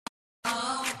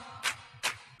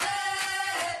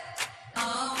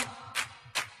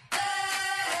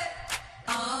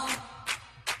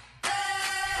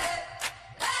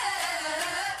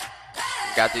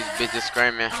Got these bitches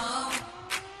screaming.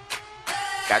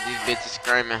 Got these bitches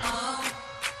screaming.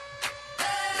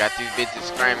 Got these bitches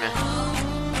screaming.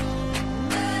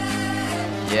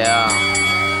 Yeah.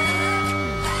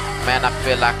 Man, I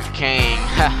feel like a king.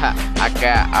 I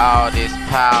got all this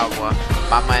power.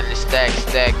 My money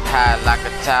stacked high like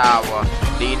a tower.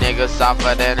 These niggas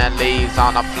softer than the leaves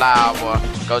on a flower.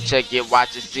 Go check it,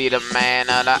 watch it, see the man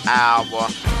of the hour.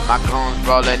 My goons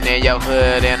rolling in your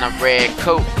hood in a red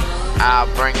coupe. I'll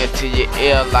bring it to your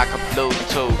ear like a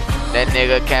Bluetooth. That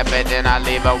nigga cap it, then I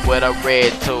leave her with a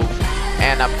red tooth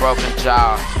and a broken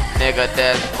jaw. Nigga,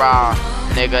 that's raw.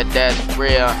 Nigga, that's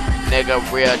real. Nigga,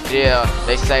 real deal.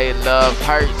 They say love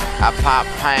hurts. I pop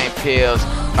pain pills.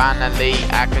 Finally,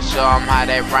 I can show them how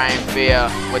that rain feel.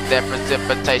 With that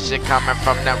precipitation coming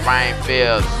from the rain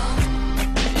fields.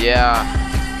 Yeah.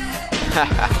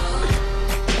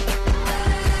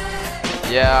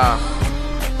 Yeah.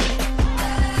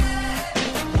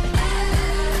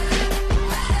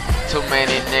 Too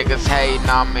many niggas hating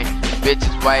on me.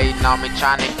 Bitches waiting on me,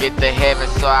 trying to get to heaven,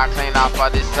 so I clean off all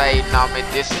this hating on me.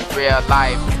 This is real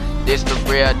life, this the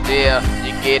real deal.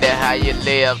 You get it how you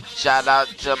live. Shout out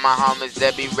to my homies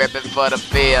that be reppin' for the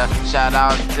field. Shout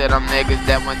out to them niggas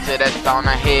that went to that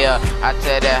stoner hill. I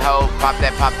tell that hoe, pop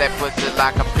that pussy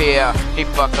like a pill. He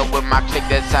fuckin' with my clique,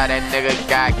 that's how that nigga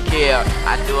got killed.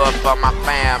 I do it for my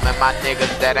fam and my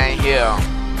niggas that ain't here.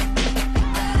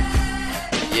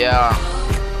 Yeah.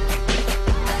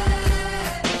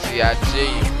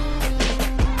 TIGGA